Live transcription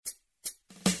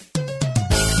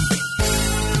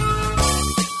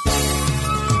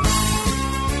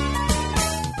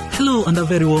Hello and a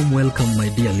very warm welcome, my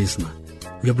dear listener.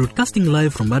 We are broadcasting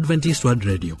live from Adventist World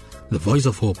Radio, the voice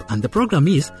of hope, and the program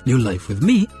is New Life with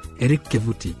me, Eric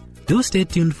Kevuti. Do stay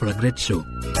tuned for a great show.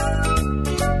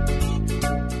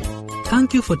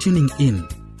 Thank you for tuning in.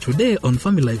 Today on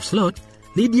Family Life Slot,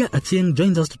 Lydia Achieng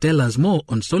joins us to tell us more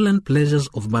on stolen pleasures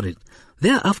of marriage.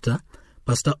 Thereafter,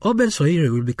 Pastor Obed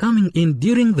Soire will be coming in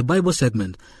during the Bible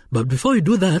segment. But before we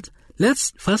do that,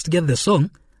 let's first get the song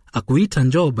Akuita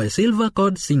Njoo by Silver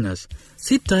Chord Singers.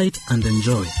 Sit tight and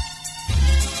enjoy.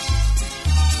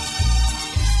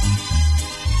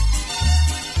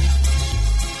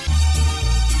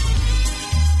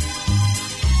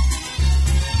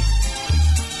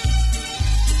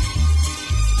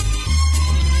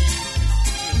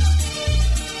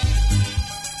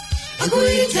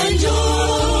 Akuita njoo,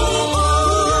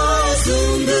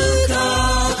 zunguka,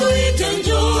 akuita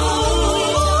njoo,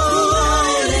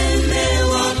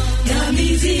 lemewa na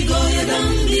mizigo ya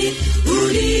dhambi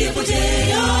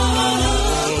uliyopotea,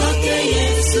 kwake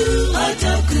Yesu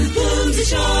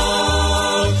atakupumzisha,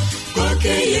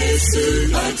 kwake Yesu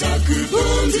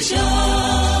atakupumzisha.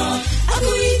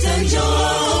 Akuita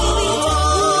njoo,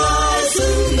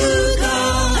 zunguka,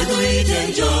 akuita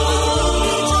njoo,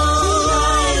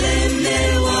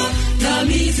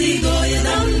 mizigo ya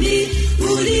dhambi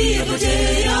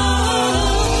uliyopotea,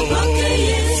 kwake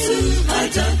Yesu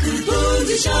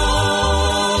atakupumzisha,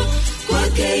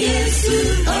 kwake Yesu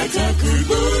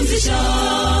atakupumzisha.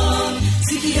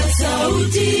 Sikia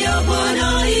sauti ya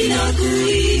Bwana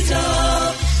inakuita,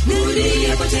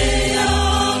 uliyopotea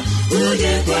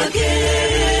uje kwake,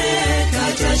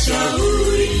 kata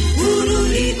shauri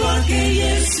urudi kwake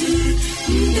Yesu,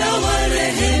 muda wa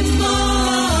rehema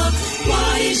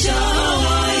waisha,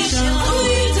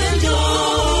 akuita njoo,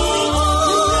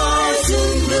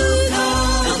 zunguka,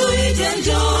 akuita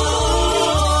njoo,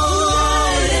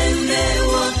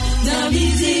 lemewa na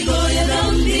mizigo ya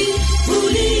dhambi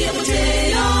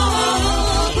uliyopotea,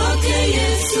 kwake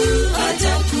Yesu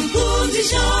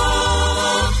atakupumzisha,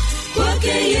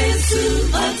 kwake Yesu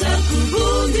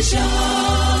atakupumzisha.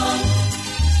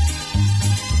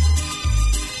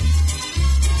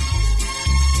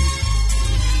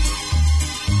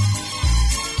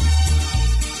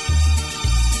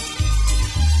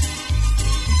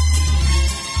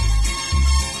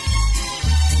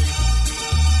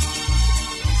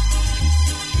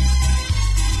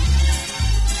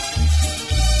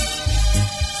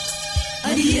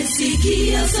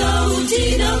 Aliyesikia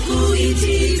sauti na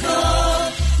kuitika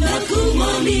na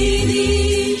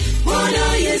kumwamini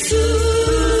Bwana Yesu,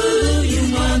 yu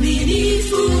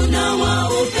mwaminifu na wa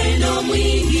upendo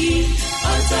mwingi,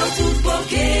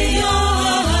 atakupokea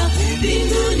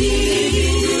mbinguni.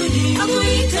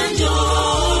 Akuita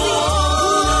njoo,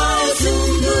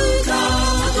 zunguka,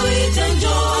 akuita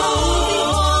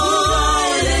njoo,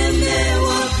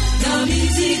 lemewa na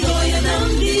mizigo ya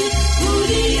dhambi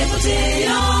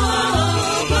uliyopotea,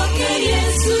 kwake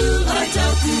Yesu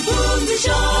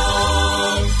atakupumzisha,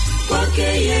 kwake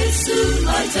Yesu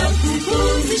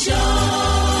atakupumzisha.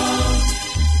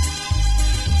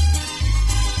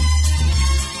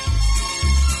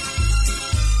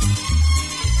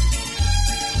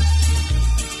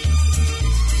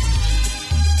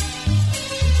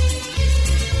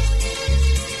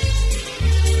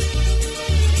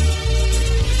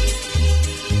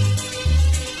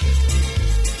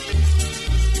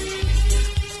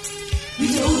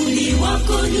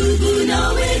 Wako ndugu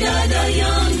nawe dada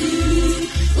yangu,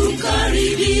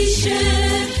 umkaribishe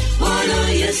Bwana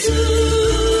Yesu.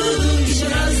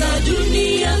 Ishara za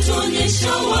dunia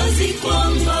tuonyesha wazi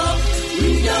kwamba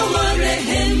muda wa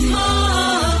rehema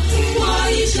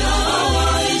waisha.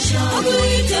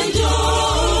 Akuita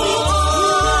njoo,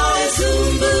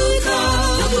 zunguka,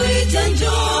 akuita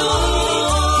njoo,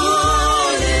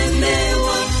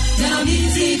 lemewa na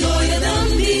mizigo ya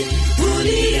dhambi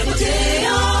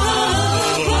uliyopotea,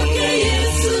 kwake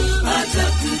Yesu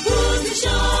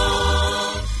atakupumzisha,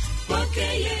 kwake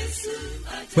Yesu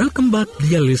atakupumzisha. Welcome back,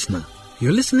 dear listener.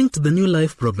 You're listening to the New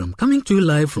Life program, coming to you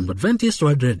live from Adventist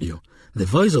World Radio, the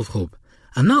voice of hope.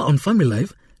 And now on Family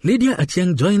Life, Lydia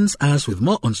Achieng joins us with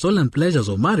more on stolen pleasures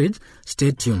of marriage.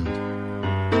 Stay tuned.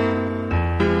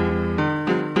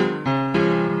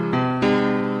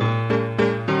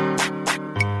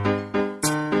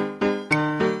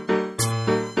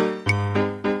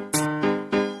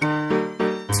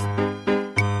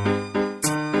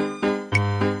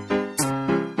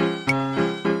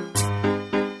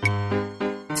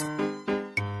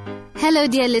 Hello,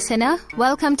 dear listener.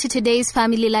 Welcome to today's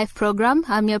Family Life program.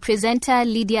 I'm your presenter,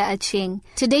 Lydia Achieng.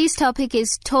 Today's topic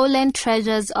is stolen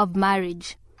treasures of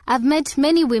marriage. I've met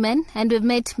many women and we've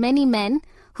met many men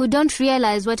who don't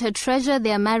realize what a treasure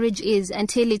their marriage is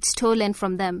until it's stolen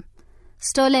from them.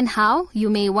 Stolen how, you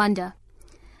may wonder.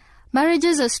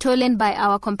 Marriages are stolen by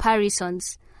our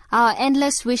comparisons, our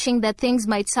endless wishing that things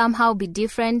might somehow be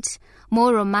different,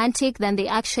 more romantic than they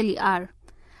actually are.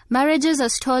 Marriages are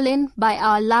stolen by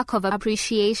our lack of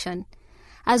appreciation.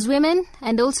 As women,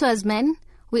 and also as men,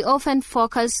 we often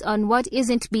focus on what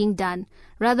isn't being done,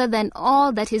 rather than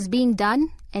all that is being done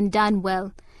and done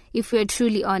well, if we're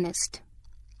truly honest.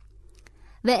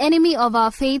 The enemy of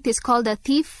our faith is called a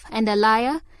thief and a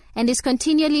liar, and is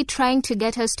continually trying to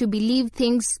get us to believe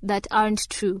things that aren't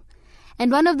true. And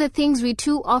one of the things we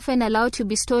too often allow to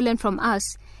be stolen from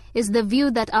us is the view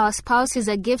that our spouse is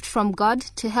a gift from God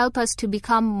to help us to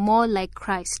become more like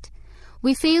Christ.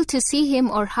 We fail to see him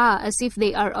or her as if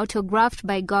they are autographed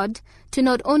by God to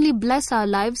not only bless our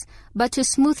lives, but to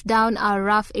smooth down our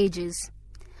rough edges.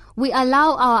 We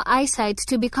allow our eyesight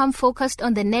to become focused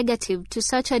on the negative to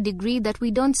such a degree that we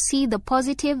don't see the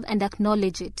positive and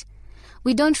acknowledge it.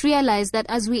 We don't realize that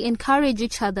as we encourage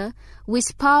each other, we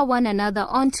spur one another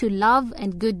on to love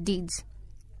and good deeds.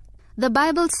 The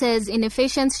Bible says in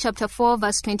Ephesians chapter 4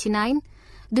 verse 29,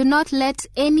 "Do not let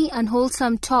any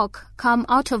unwholesome talk come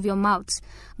out of your mouths,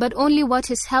 but only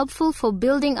what is helpful for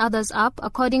building others up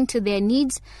according to their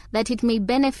needs, that it may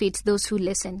benefit those who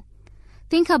listen."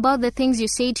 Think about the things you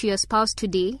say to your spouse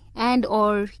today and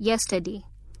or yesterday.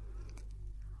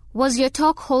 Was your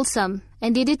talk wholesome,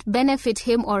 and did it benefit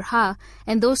him or her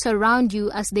and those around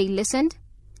you as they listened?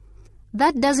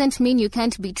 That doesn't mean you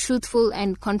can't be truthful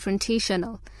and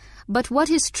confrontational, but what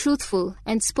is truthful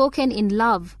and spoken in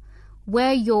love,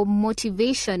 where your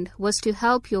motivation was to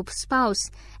help your spouse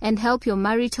and help your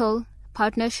marital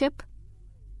partnership?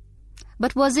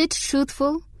 But was it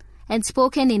truthful and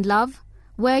spoken in love,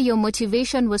 where your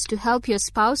motivation was to help your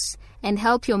spouse and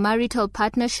help your marital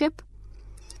partnership?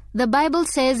 The Bible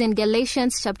says in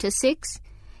Galatians chapter 6,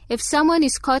 "If someone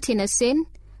is caught in a sin,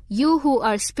 you who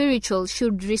are spiritual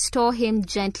should restore him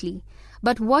gently.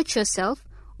 But watch yourself,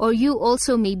 or you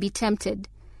also may be tempted.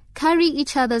 Carry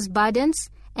each other's burdens,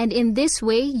 and in this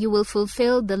way you will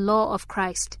fulfill the law of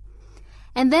Christ."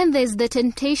 And then there's the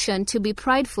temptation to be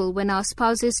prideful when our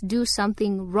spouses do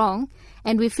something wrong,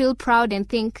 and we feel proud and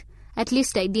think, "At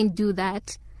least I didn't do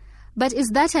that." But is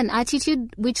that an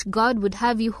attitude which God would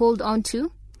have you hold on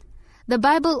to? The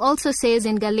Bible also says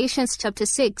in Galatians chapter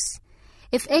 6,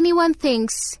 "If anyone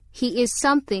thinks he is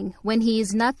something when he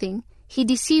is nothing, he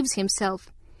deceives himself.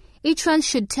 Each one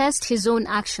should test his own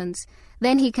actions.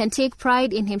 Then he can take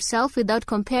pride in himself without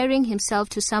comparing himself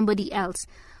to somebody else.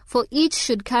 For each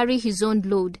should carry his own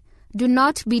load. Do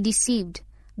not be deceived.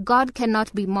 God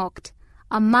cannot be mocked.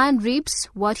 A man reaps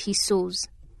what he sows."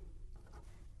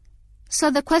 So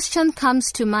the question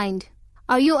comes to mind.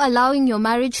 Are you allowing your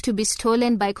marriage to be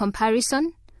stolen by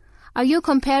comparison? Are you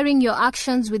comparing your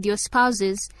actions with your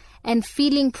spouse's and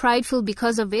feeling prideful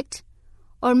because of it?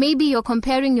 Or maybe you're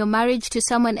comparing your marriage to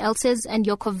someone else's and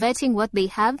you're coveting what they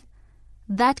have?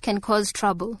 That can cause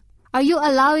trouble. Are you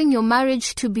allowing your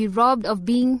marriage to be robbed of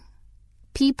being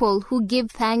people who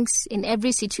give thanks in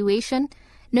every situation,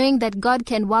 knowing that God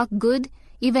can work good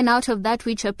even out of that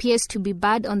which appears to be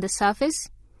bad on the surface?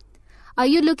 Are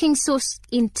you looking so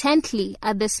intently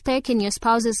at the speck in your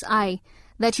spouse's eye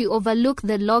that you overlook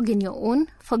the log in your own,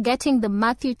 forgetting the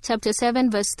Matthew chapter 7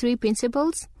 verse 3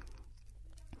 principles?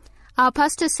 Our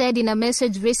pastor said in a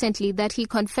message recently that he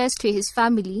confessed to his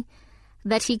family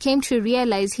that he came to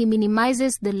realize he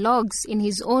minimizes the logs in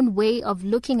his own way of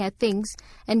looking at things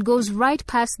and goes right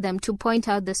past them to point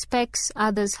out the specks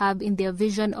others have in their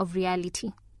vision of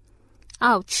reality.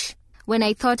 Ouch! When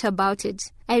I thought about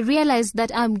it, I realized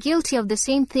that I'm guilty of the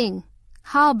same thing.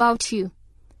 How about you?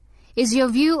 Is your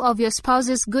view of your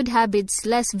spouse's good habits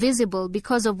less visible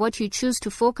because of what you choose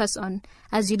to focus on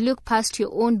as you look past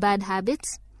your own bad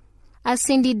habits? As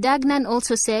Cindy Dagnan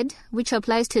also said, which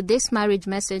applies to this marriage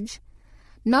message,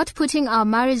 not putting our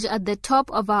marriage at the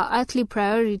top of our earthly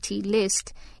priority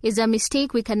list is a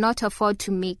mistake we cannot afford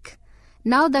to make.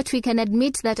 Now that we can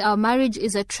admit that our marriage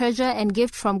is a treasure and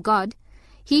gift from God,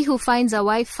 he who finds a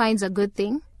wife finds a good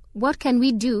thing. What can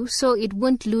we do so it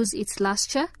won't lose its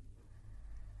luster?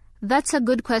 That's a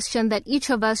good question that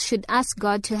each of us should ask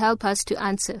God to help us to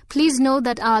answer. Please know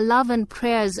that our love and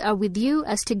prayers are with you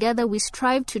as together we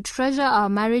strive to treasure our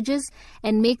marriages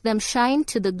and make them shine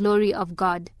to the glory of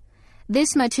God.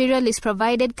 This material is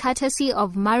provided courtesy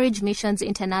of Marriage Missions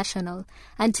International.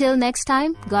 Until next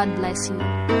time, God bless you.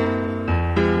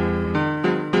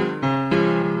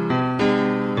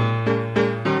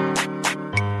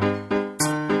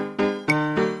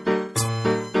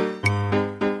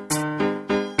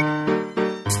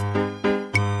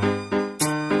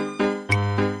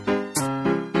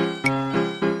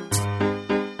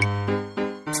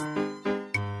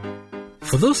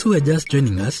 those who are just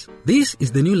joining us, this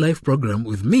is the new live program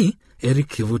with me, Eric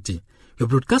Kivuti. We're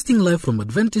broadcasting live from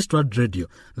Adventist World Radio,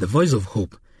 the voice of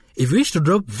hope. If you wish to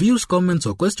drop views, comments,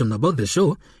 or questions about the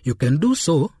show, you can do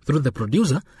so through the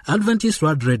producer, Adventist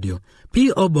World Radio,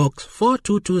 P.O. Box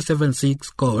 42276,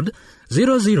 code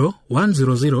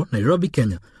 00100, Nairobi,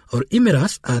 Kenya, or email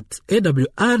us at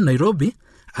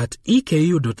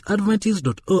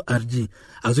awrnairobi@eku.adventist.org.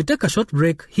 As we take a short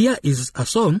break, here is a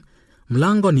song,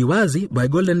 Mlango ni Wazi by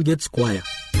Golden Gate Choir.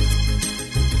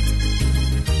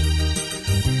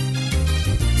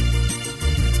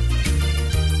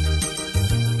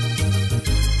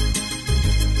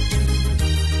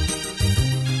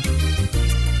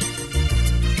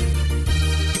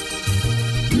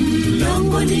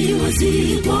 Mlango ni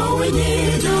wazi kwa wenye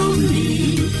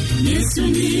dhambi, Yesu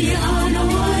ndiye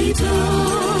anawaita,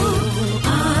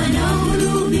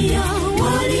 anahurumia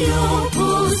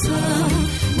waliokosa,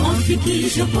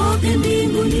 wafikisha kwake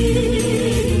mbinguni.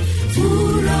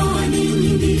 Furaha ni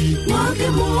nyingi kwake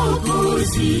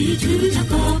Mwokozi,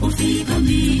 tutakapofika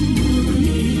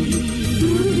mbinguni.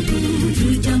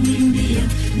 Tutamwimbia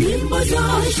nyimbo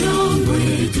za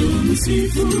shangwe,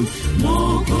 tumsifu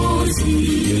Mwokozi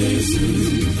Yesu.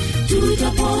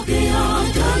 Tutapokea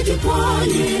taji kwa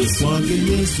Yesu,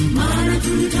 mara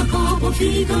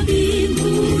tutakapofika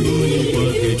mbinguni.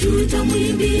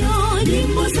 Tutamwimbia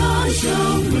nyimbo za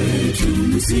shangwe,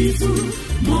 tumsifu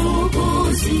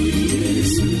Mwokozi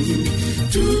Yesu.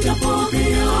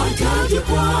 Tutapokea taji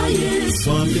kwa Yesu,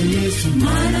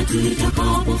 mara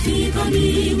tutakapofika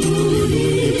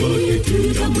mbinguni.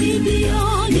 Tutamwimbia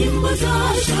nyimbo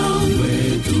za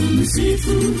shangwe,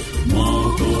 tumsifu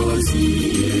Mwokozi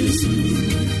Yesu.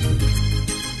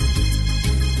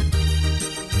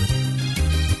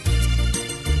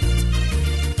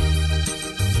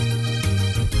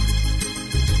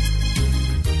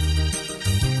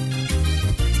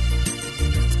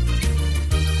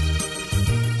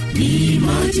 Ni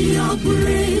maji ya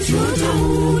bure chota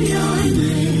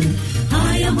uyanywe,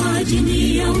 haya maji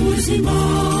ni ya uzima.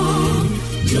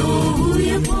 Njoo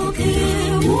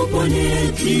uyapokee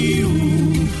upone kiu,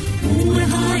 uwe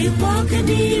hai kwake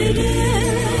milele.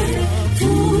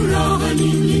 Furaha ni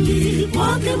nyingi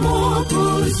kwake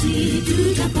Mwokozi,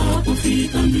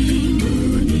 tutakapofika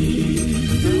mbinguni.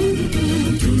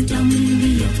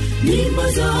 Tutamwimbia nyimbo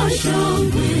za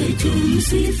shangwe,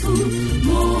 tumsifu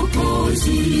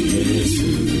Mwokozi Yesu.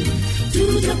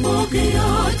 Tutapokea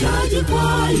taji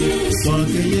kwa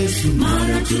Yesu,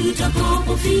 mara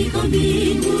tutakapofika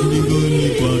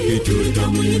mbinguni.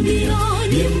 Tutamwimbia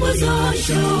nyimbo za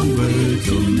shangwe,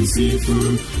 tumsifu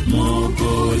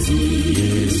Mwokozi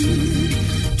Yesu.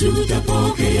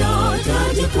 Tutapokea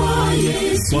taji kwa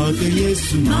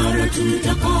Yesu, mara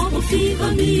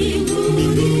tutakapofika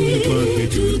mbinguni.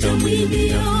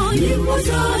 Tutamwimbia nyimbo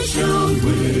za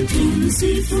shangwe,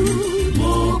 tumsifu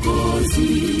Mwokozi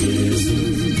Yesu.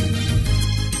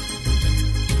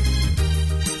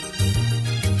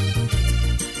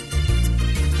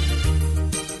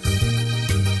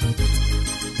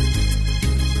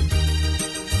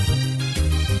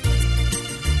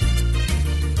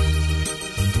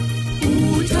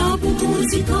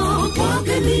 Utapumzika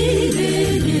kwake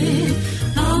milele,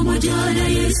 pamoja na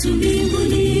Yesu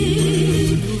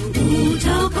mbinguni.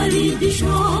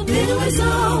 Utakaribishwa pewe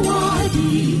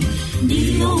zawadi,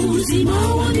 ndiyo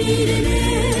uzima wa milele.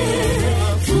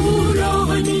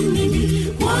 Furaha ni nyingi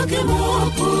kwake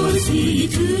Mwokozi,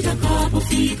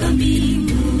 tutakapofika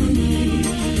mbinguni.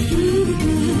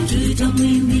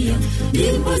 Tutamwimbia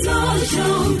nyimbo za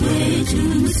shangwe,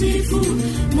 tumsifu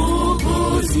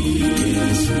Mwokozi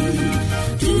Yesu.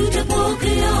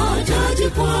 Tutapokea taji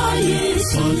kwa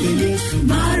Yesu,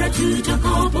 mara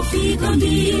tutakapofika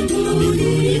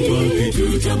mbinguni.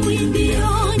 Tutamwimbia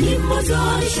nyimbo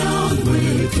za shangwe,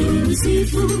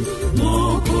 tumsifu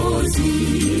Mwokozi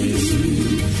Yesu.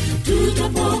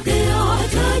 Tutapokea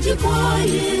taji kwa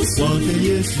Yesu,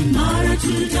 mara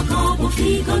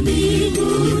tutakapofika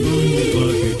mbinguni.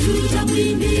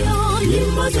 Tutamwimbia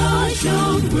nyimbo za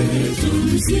shangwe,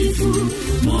 tumsifu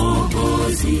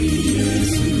Mwokozi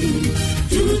Yesu.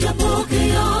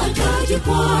 Tutapokea taji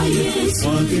kwa Yesu,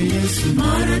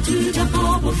 mara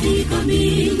tutakapofika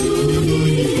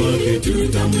mbinguni.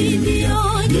 Tutamwimbia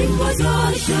nyimbo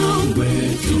za shangwe,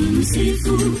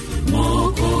 tumsifu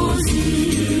Mwokozi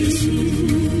Yesu.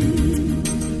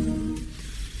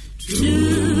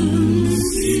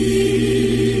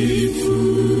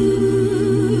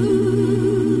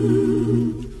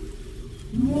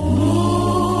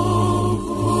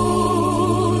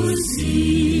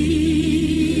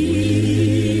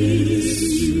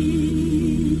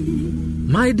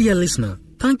 My dear listener,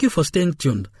 thank you for staying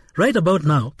tuned. Right about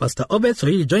now, Pastor Obed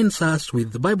Soiri joins us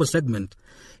with the Bible segment.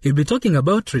 He'll be talking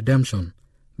about redemption.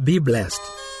 Be blessed.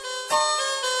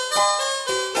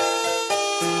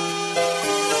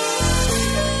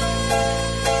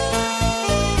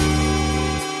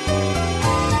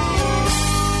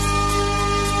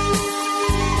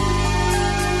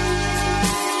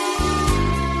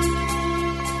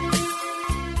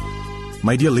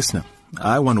 My dear listener,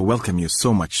 I want to welcome you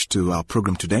so much to our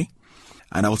program today.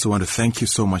 And I also want to thank you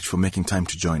so much for making time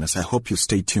to join us. I hope you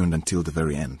stay tuned until the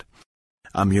very end.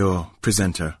 I'm your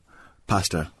presenter,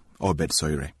 Pastor Obed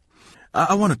Soiri.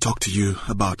 I want to talk to you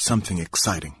about something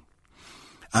exciting.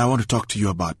 I want to talk to you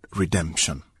about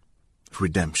redemption.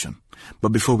 Redemption.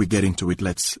 But before we get into it,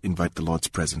 let's invite the Lord's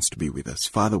presence to be with us.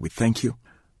 Father, we thank you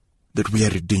that we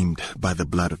are redeemed by the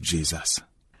blood of Jesus.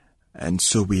 And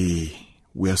so we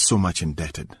are so much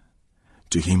indebted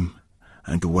to Him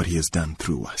and to what He has done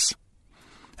through us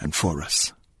and for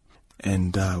us.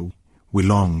 And we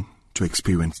long to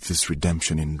experience this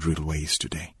redemption in real ways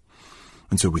today.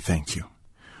 And so we thank you.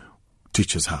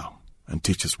 Teach us how, and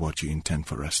teach us what you intend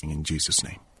for us in Jesus'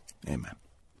 name. Amen.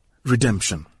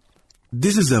 Redemption.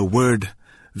 This is a word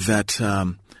that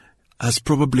has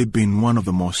probably been one of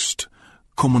the most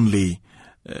commonly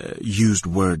used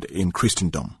word in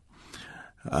Christendom.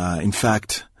 In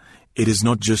fact, it is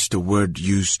not just a word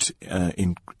used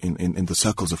in the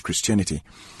circles of Christianity.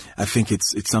 I think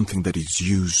it's something that is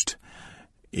used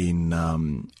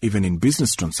in even in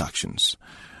business transactions.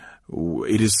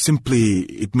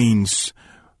 It means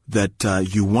that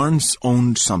you once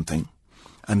owned something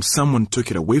and someone took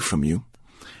it away from you,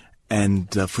 and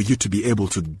for you to be able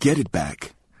to get it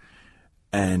back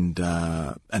and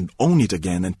own it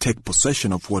again and take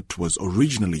possession of what was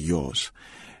originally yours,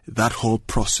 that whole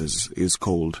process is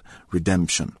called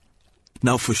redemption.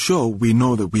 Now, for sure, we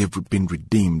know that we have been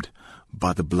redeemed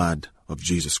by the blood of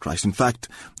Jesus Christ. In fact,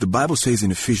 the Bible says in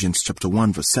Ephesians chapter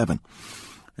 1, verse 7,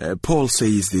 Paul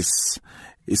says this.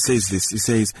 It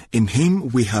says, "In Him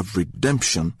we have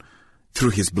redemption through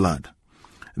His blood,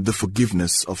 the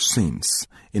forgiveness of sins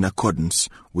in accordance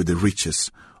with the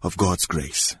riches of God's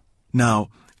grace." Now,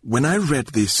 when I read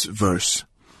this verse,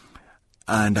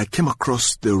 and I came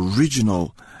across the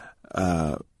original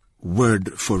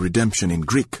word for redemption in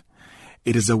Greek,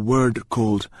 it is a word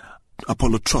called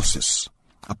apolutrosis.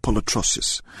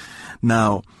 Apolutrosis.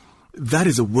 Now, that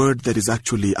is a word that is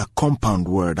actually a compound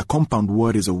word. A compound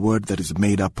word is a word that is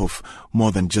made up of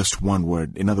more than just one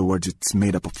word. In other words, it's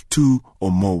made up of two or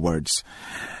more words.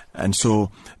 And so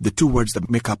the two words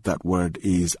that make up that word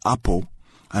is apo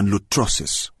and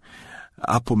lutrosis.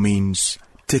 Apo means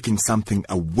taking something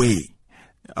away,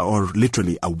 or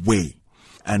literally away.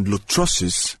 And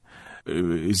lutrosis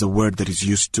is a word that is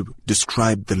used to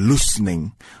describe the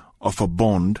loosening of a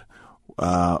bond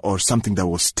or something that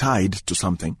was tied to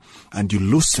something, and you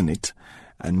loosen it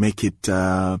and make it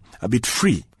a bit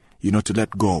free, to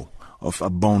let go of a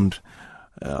bond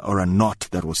or a knot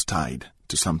that was tied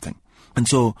to something. And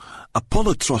so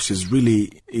apolutrosis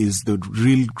really is the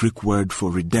real Greek word for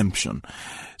redemption.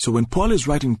 So when Paul is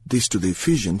writing this to the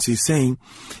Ephesians, he's saying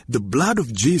the blood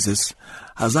of Jesus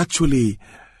has actually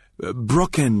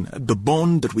broken the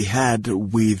bond that we had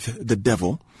with the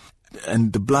devil,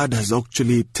 and the blood has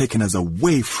actually taken us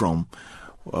away from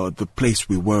the place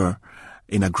we were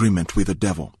in agreement with the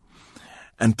devil.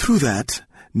 And through that,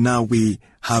 now we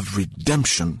have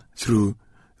redemption through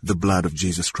the blood of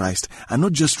Jesus Christ. And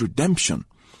not just redemption,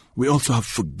 we also have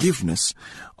forgiveness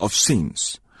of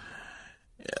sins.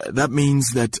 That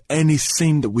means that any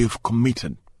sin that we have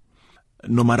committed,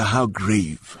 no matter how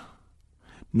grave,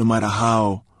 no matter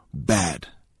how bad,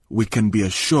 we can be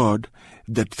assured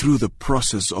that through the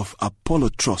process of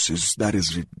apolutrosis, that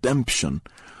is redemption,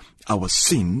 our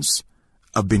sins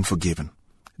have been forgiven.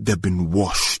 They've been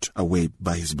washed away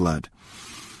by His blood.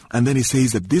 And then he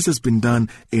says that this has been done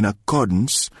in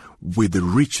accordance with the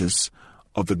riches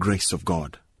of the grace of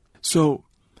God. So,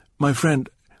 my friend,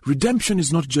 redemption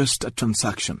is not just a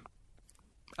transaction,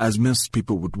 as most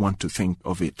people would want to think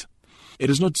of it. It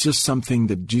is not just something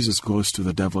that Jesus goes to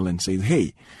the devil and says,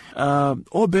 "Hey,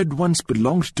 Obed once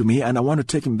belonged to me and I want to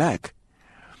take him back."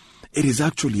 It is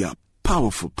actually a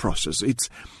powerful process. It's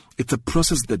a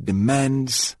process that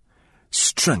demands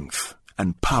strength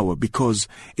and power, because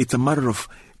it's a matter of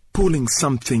pulling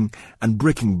something and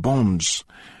breaking bonds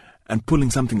and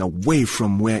pulling something away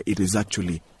from where it is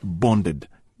actually bonded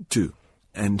to.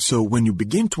 And so when you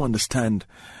begin to understand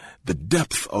the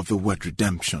depth of the word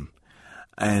redemption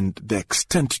and the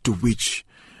extent to which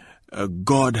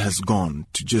God has gone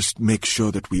to just make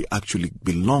sure that we actually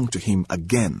belong to Him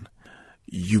again,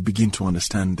 you begin to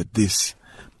understand that this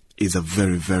is a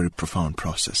very, very profound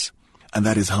process. And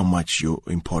that is how much you're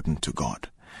important to God.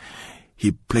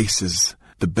 He places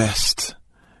the best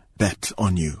bet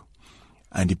on you,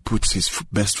 and He puts His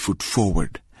best foot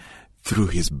forward through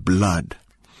His blood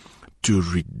to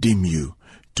redeem you,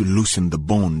 to loosen the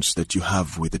bonds that you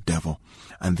have with the devil,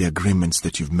 and the agreements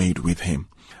that you've made with him,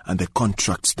 and the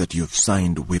contracts that you've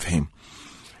signed with him,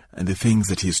 and the things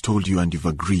that He's told you and you've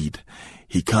agreed.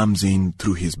 He comes in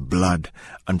through His blood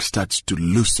and starts to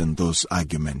loosen those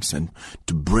arguments and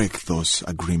to break those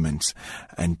agreements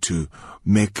and to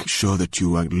make sure that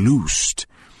you are loosed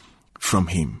from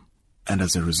Him. And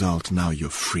as a result, now you're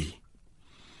free.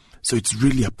 So it's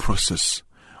really a process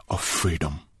of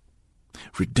freedom.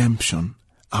 Redemption,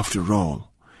 after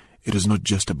all, it is not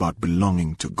just about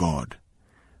belonging to God,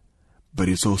 but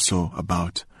it's also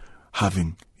about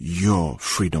having your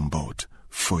freedom bought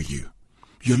for you.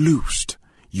 You're loosed.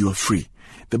 You are free.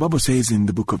 The Bible says in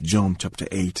the book of John chapter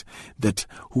 8 that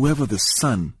whoever the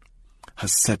Son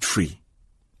has set free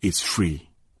is free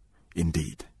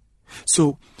indeed.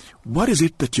 So what is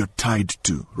it that you're tied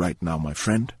to right now, my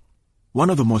friend? One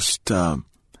of the most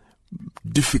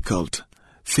difficult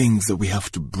things that we have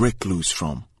to break loose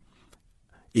from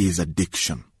is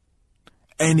addiction.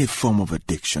 Any form of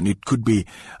addiction. It could be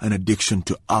an addiction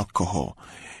to alcohol.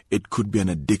 It could be an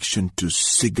addiction to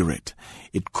cigarette.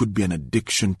 It could be an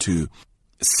addiction to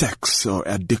sex or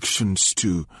addictions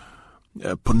to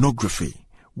pornography.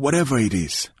 Whatever it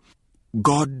is,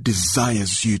 God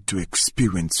desires you to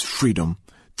experience freedom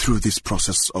through this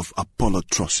process of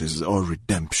apolutrosis or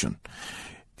redemption.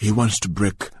 He wants to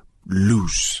break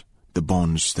loose the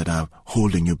bonds that are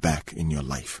holding you back in your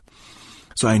life.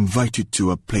 So I invite you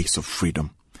to a place of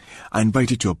freedom. I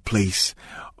invite you to a place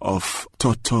of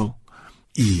total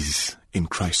ease in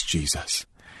Christ Jesus.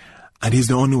 And He's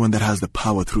the only one that has the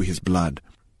power through His blood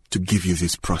to give you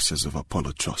this process of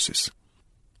apolutrosis.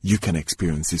 You can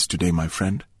experience this today, my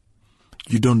friend.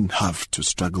 You don't have to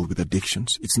struggle with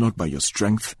addictions. It's not by your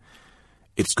strength.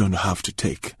 It's going to have to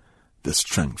take the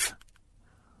strength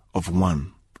of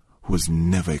one who has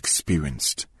never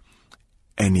experienced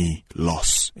any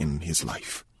loss in his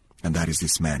life. And that is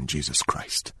this man, Jesus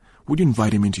Christ. Would you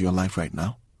invite Him into your life right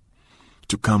now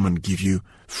to come and give you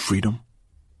freedom?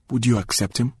 Would you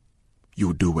accept Him? You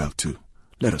would do well too.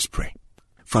 Let us pray.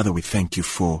 Father, we thank You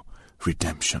for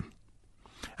redemption,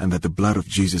 and that the blood of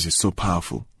Jesus is so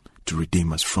powerful to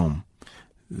redeem us from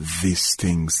these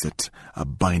things that are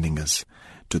binding us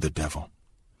to the devil.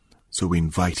 So we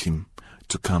invite Him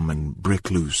to come and break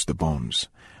loose the bonds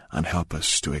and help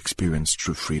us to experience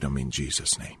true freedom in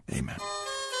Jesus' name. Amen.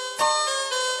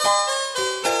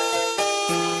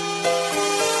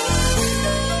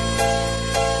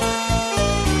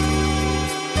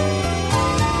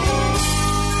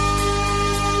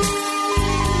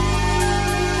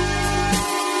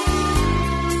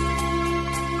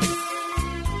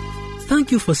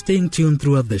 Thank you for staying tuned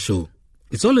throughout the show.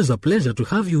 It's always a pleasure to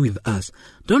have you with us.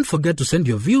 Don't forget to send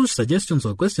your views, suggestions,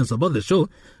 or questions about the show.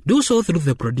 Do so through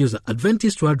the producer,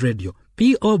 Adventist World Radio,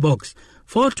 P.O. Box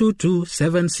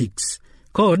 42276,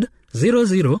 code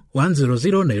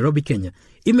 00100 Nairobi, Kenya.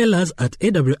 Email us at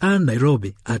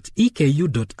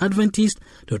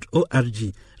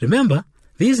awrnairobi@eku.adventist.org. Remember,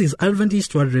 this is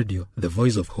Adventist World Radio, the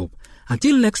voice of hope.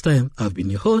 Until next time, I've been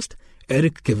your host,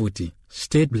 Eric Kevuti.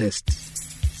 Stay blessed.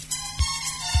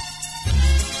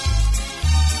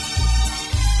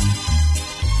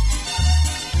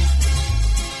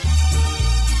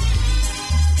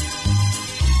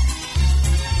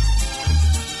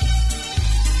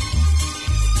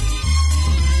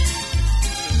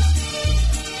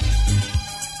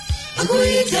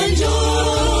 Akuita njoo,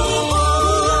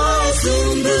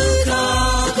 sumbuka.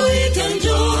 Akuita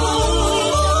njoo,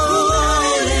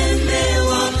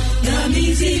 uelemewa na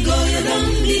mizigo ya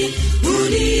dhambi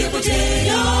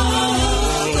uliyopotea.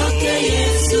 Kwake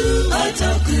Yesu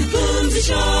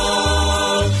atakupumzisha.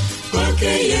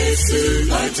 Kwake Yesu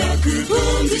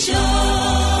atakupumzisha.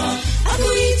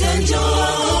 Akuita njoo,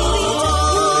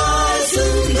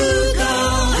 sumbuka.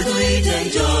 Akuita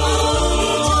njoo,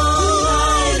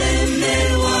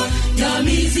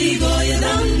 mizigo ya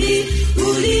dhambi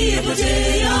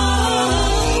uliyopotea.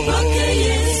 Kwake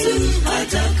Yesu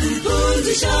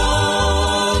atakupumzisha.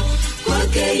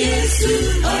 Kwake Yesu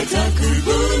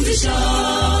atakupumzisha.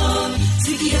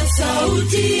 Sikia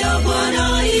sauti ya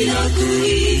Bwana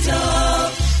inakuita,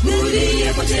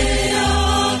 uliyepotea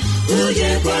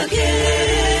uje kwake.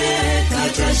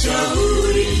 Kata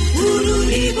shauri,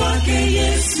 urudi kwake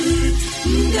Yesu,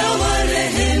 muda wa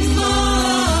rehema.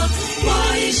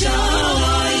 Waisha,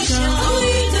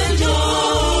 akuita njoo,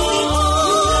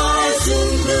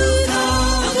 sumbuka.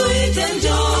 Akuita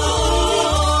njoo,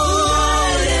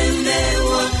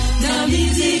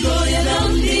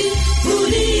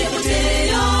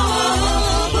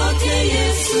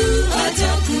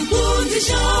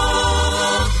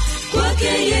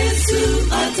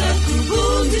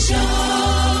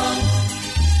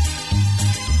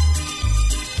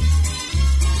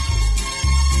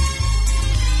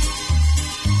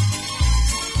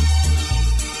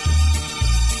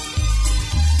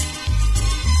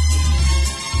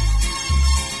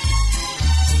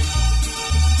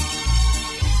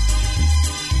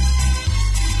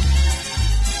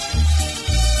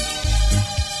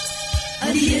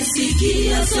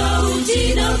 paza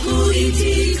sauti na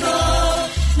kuitika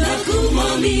na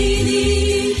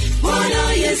kumwamini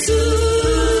Bwana Yesu.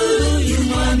 Yu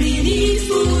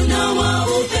mwaminifu na wa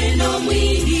upendo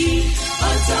mwingi,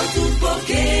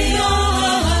 atakupokea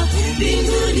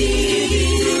mbinguni.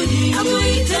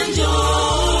 Akuita njoo,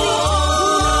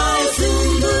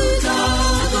 sumbuka,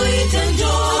 akuita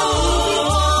njoo,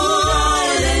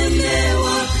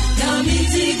 unalemewa na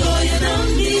mizigo ya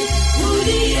dhambi,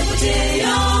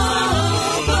 uliyepotea.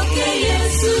 Kwake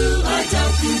Yesu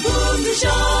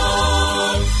atakupumzisha,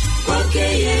 kwake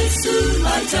Yesu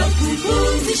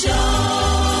atakupumzisha.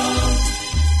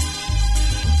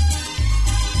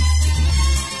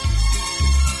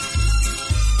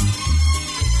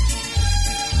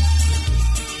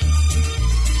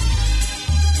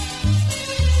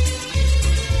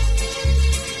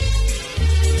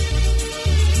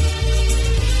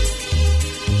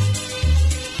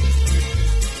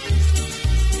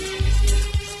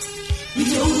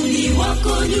 Mtoni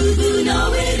wako ndugu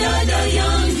nawe dada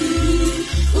yangu,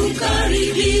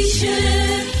 umkaribishe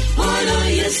Bwana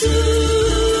Yesu.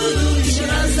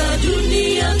 Ishara za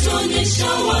dunia tuonyesha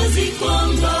wazi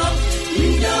kwamba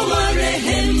muda wa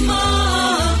rehema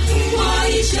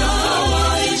waisha.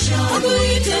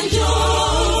 Akuita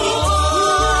njoo,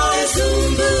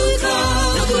 sumbuka,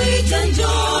 akuita njoo,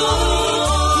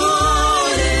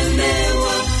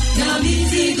 lemewa na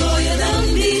mizigo ya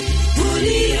dhambi,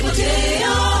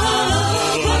 uliyepotea.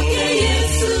 Kwake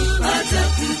Yesu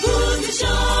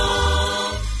atakupumzisha,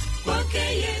 kwake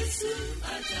Yesu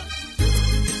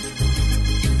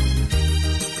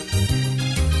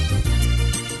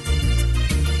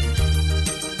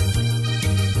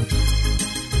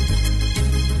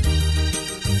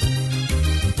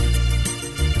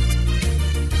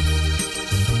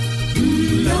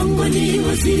mlango ni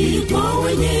wazi kwa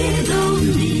wenye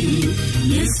dhambi.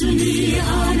 Yesu ndiye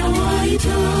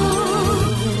anawaita,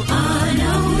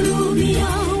 anahurumia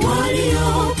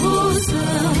waliokosa,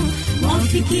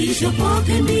 wafikisha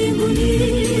kwake mbinguni.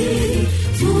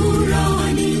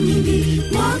 Furaha ni nyingi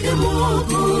kwake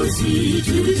Mwokozi,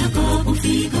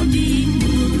 tutakapofika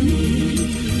mbinguni.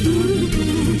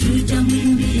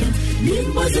 Tutamwimbia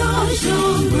nyimbo za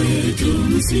shangwe,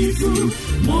 tumsifu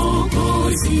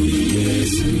Mwokozi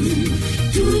Yesu.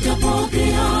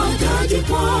 Tutapokea taji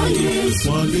kwa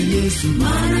Yesu,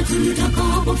 mara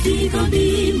tutakapofika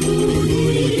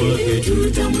mbinguni.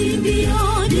 Tutamwimbia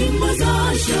nyimbo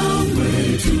za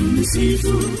shangwe,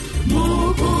 tumsifu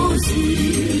Mwokozi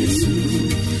Yesu.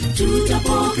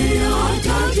 Tutapokea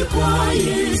taji kwa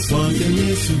Yesu,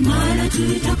 mara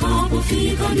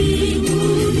tutakapofika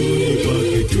mbinguni.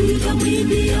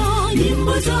 Tutamwimbia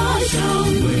nyimbo za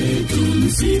shangwe,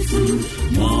 tumsifu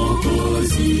Mwokozi